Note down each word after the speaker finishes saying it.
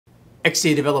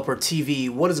XDA Developer TV,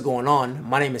 what is going on?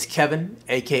 My name is Kevin,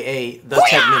 aka The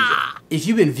Tech Ninja. If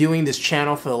you've been viewing this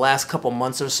channel for the last couple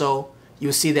months or so,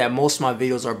 you'll see that most of my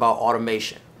videos are about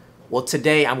automation. Well,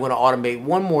 today I'm going to automate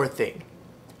one more thing.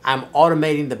 I'm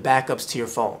automating the backups to your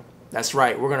phone. That's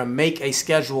right, we're going to make a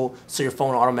schedule so your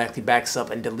phone automatically backs up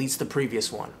and deletes the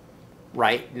previous one.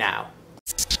 Right now.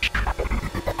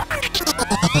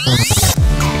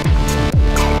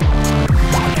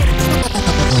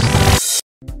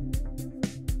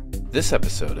 This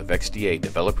episode of XDA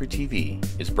Developer TV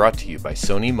is brought to you by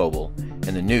Sony Mobile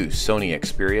and the new Sony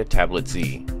Xperia Tablet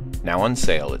Z, now on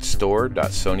sale at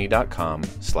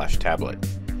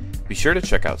store.sony.com/tablet. Be sure to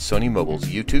check out Sony Mobile's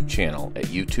YouTube channel at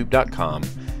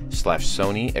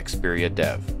youtube.com/Sony Xperia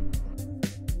Dev.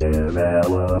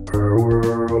 Developer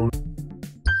World.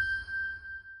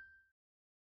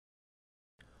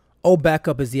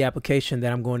 OBackup is the application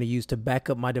that I'm going to use to back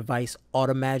up my device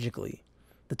automatically.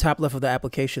 The top left of the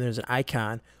application, there's an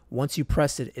icon. Once you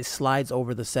press it, it slides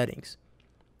over the settings.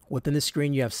 Within the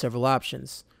screen, you have several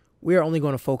options. We are only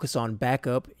going to focus on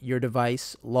backup, your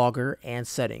device, logger, and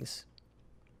settings.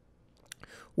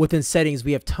 Within settings,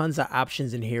 we have tons of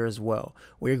options in here as well.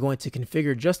 We're going to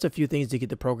configure just a few things to get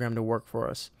the program to work for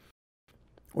us.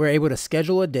 We're able to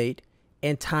schedule a date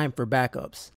and time for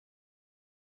backups.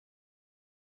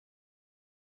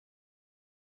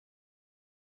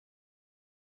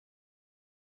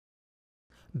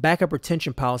 Backup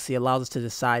retention policy allows us to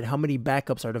decide how many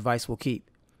backups our device will keep.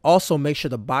 Also, make sure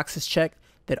the box is checked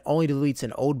that only deletes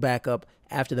an old backup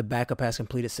after the backup has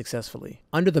completed successfully.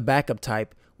 Under the backup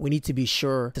type, we need to be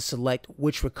sure to select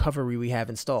which recovery we have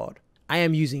installed. I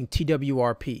am using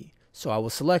TWRP, so I will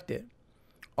select it.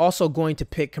 Also going to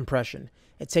pick compression.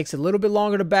 It takes a little bit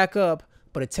longer to back up,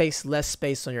 but it takes less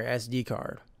space on your SD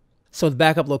card. So the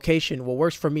backup location, what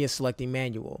works for me is selecting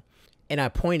manual. And I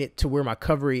point it to where my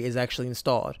recovery is actually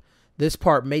installed. This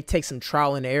part may take some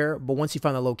trial and error, but once you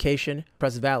find the location,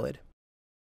 press valid.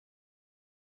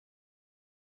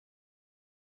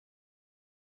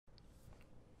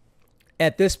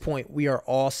 At this point, we are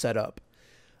all set up.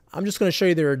 I'm just going to show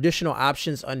you there are additional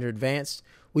options under advanced.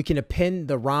 We can append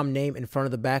the ROM name in front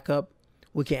of the backup.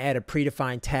 We can add a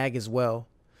predefined tag as well.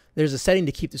 There's a setting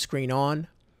to keep the screen on,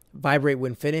 vibrate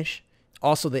when finished,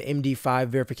 also the MD5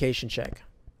 verification check.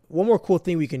 One more cool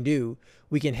thing we can do,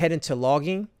 we can head into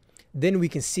logging, then we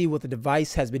can see what the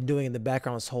device has been doing in the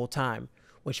background this whole time,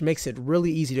 which makes it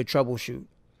really easy to troubleshoot.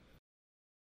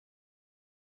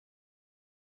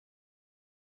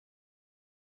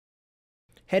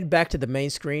 Head back to the main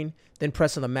screen, then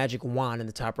press on the magic wand in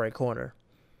the top right corner.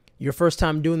 Your first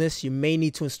time doing this, you may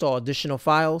need to install additional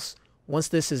files. Once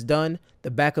this is done,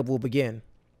 the backup will begin.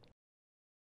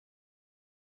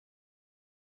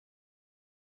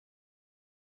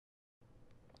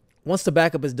 Once the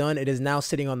backup is done, it is now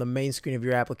sitting on the main screen of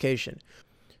your application.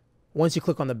 Once you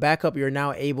click on the backup, you're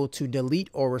now able to delete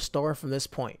or restore from this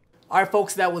point. All right,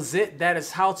 folks, that was it. That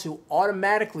is how to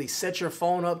automatically set your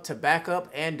phone up to backup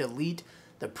and delete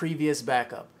the previous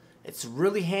backup. It's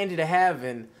really handy to have,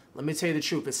 and let me tell you the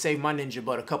truth, it saved my ninja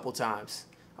butt a couple times.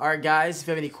 All right, guys, if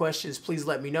you have any questions, please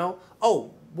let me know.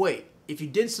 Oh, wait, if you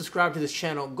didn't subscribe to this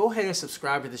channel, go ahead and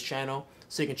subscribe to this channel,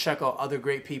 so you can check out other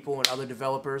great people and other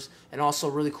developers, and also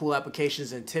really cool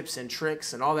applications and tips and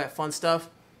tricks and all that fun stuff.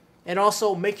 And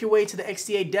also make your way to the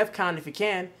XDA DevCon if you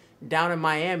can, down in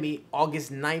Miami,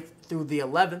 August 9th through the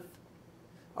 11th.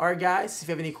 All right, guys, if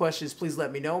you have any questions, please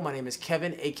let me know. My name is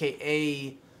Kevin,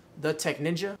 aka The Tech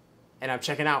Ninja, and I'm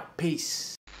checking out.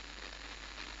 Peace.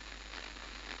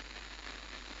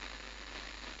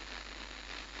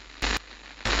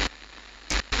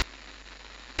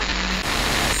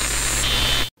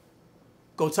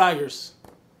 Go Tigers.